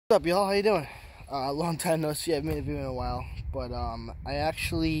What's up, y'all? How you doing? Long time no see. I've made a video in a while, but I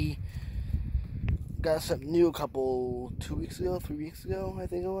actually got something new a couple 2 weeks ago, 3 weeks ago, I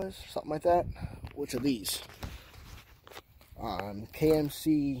think it was, something like that. Which are these?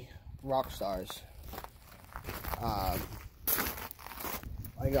 KMC Rockstars. I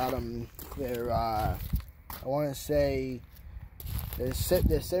got them. They're I want to say they're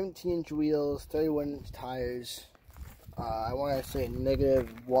 17-inch wheels, 31-inch tires. I want to say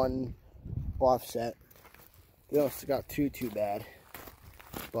 -1 offset. They don't stick out too bad,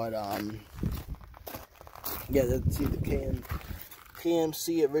 but yeah, let's see the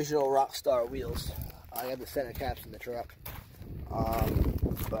KMC original Rockstar wheels. I got the center caps in the truck,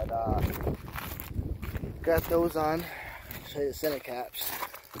 got those on. Show you the center caps.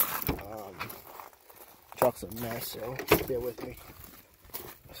 Truck's a mess, so bear with me.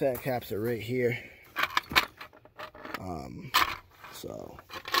 Center caps are right here. So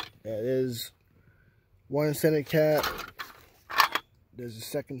yeah, there's one center cap, there's a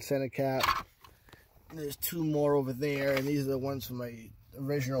second center cap, there's two more over there, and these are the ones from my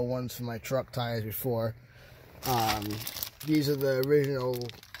original ones from my truck tires before. These are the original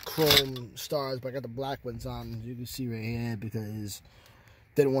chrome stars, but I got the black ones on, as you can see right here, because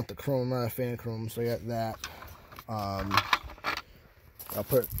didn't want the chrome. I'm not a fan of chrome, so I got that. I'll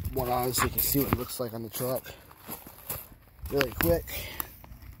put one on so you can see what it looks like on the truck really quick.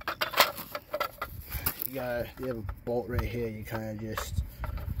 You have a bolt right here. You kind of just,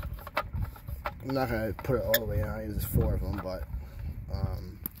 I'm not gonna put it all the way on. There's 4 of them, but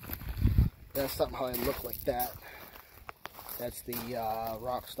that's something how I look like that. That's the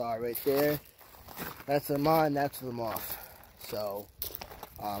Rockstar right there. That's them on. That's them off. So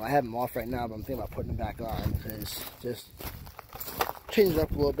I have them off right now, but I'm thinking about putting them back on because just change it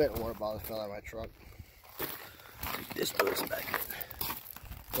up a little bit. And water bottle fell out of my truck. This goes back in.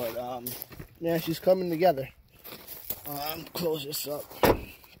 But yeah, she's coming together. Close this up.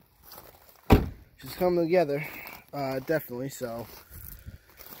 She's coming together, definitely. So,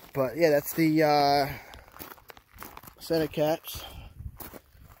 but yeah, that's the center caps.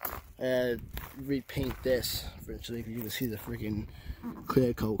 And repaint this virtually, because you can see the freaking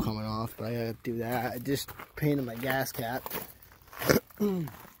clear coat coming off. But I gotta do that. I just painted my gas cap.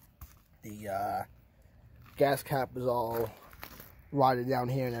 The gas cap is all rotted down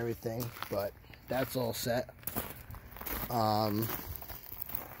here and everything, but that's all set.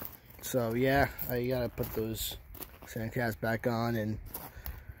 So yeah, I gotta put those center caps back on, and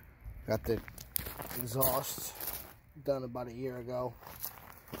got the exhaust done about a year ago.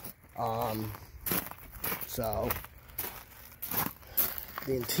 So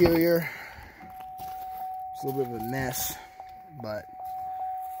the interior is a little bit of a mess, but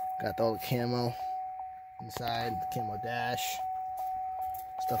got all the camo inside, the camo dash,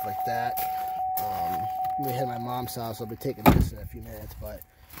 stuff like that. I'm gonna head to my mom's house. I'll be taking this in a few minutes, but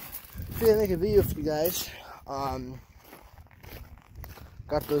I figured I'd make a video for you guys.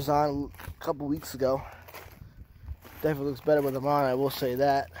 Got those on a couple weeks ago. Definitely looks better with them on, I will say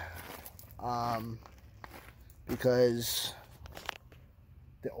that. Because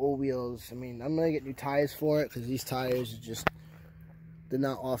the old wheels, I mean, I'm gonna get new tires for it, because these tires are just, they're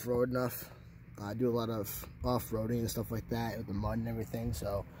not off-road enough. I do a lot of off-roading and stuff like that with the mud and everything,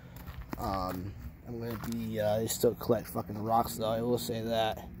 so I'm gonna be, they still collect fucking rocks though, I will say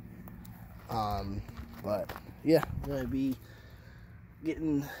that. But yeah, I'm gonna be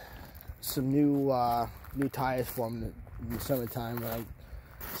getting some new tires for them in the summertime when I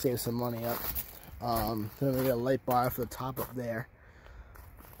save some money up. Then I'm gonna get a light bar for the top up there,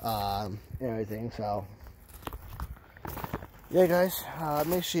 and everything. So yeah, guys,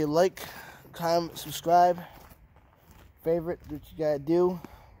 make sure you like, comment, subscribe, favorite, what you gotta do.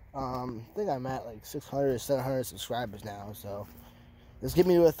 I think I'm at like 600 or 700 subscribers now, so let's get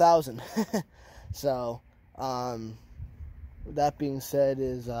me to 1,000. So with that being said,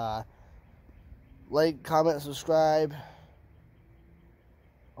 is like, comment, subscribe,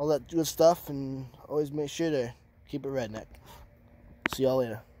 all that good stuff, and always make sure to keep it redneck. See y'all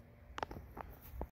later.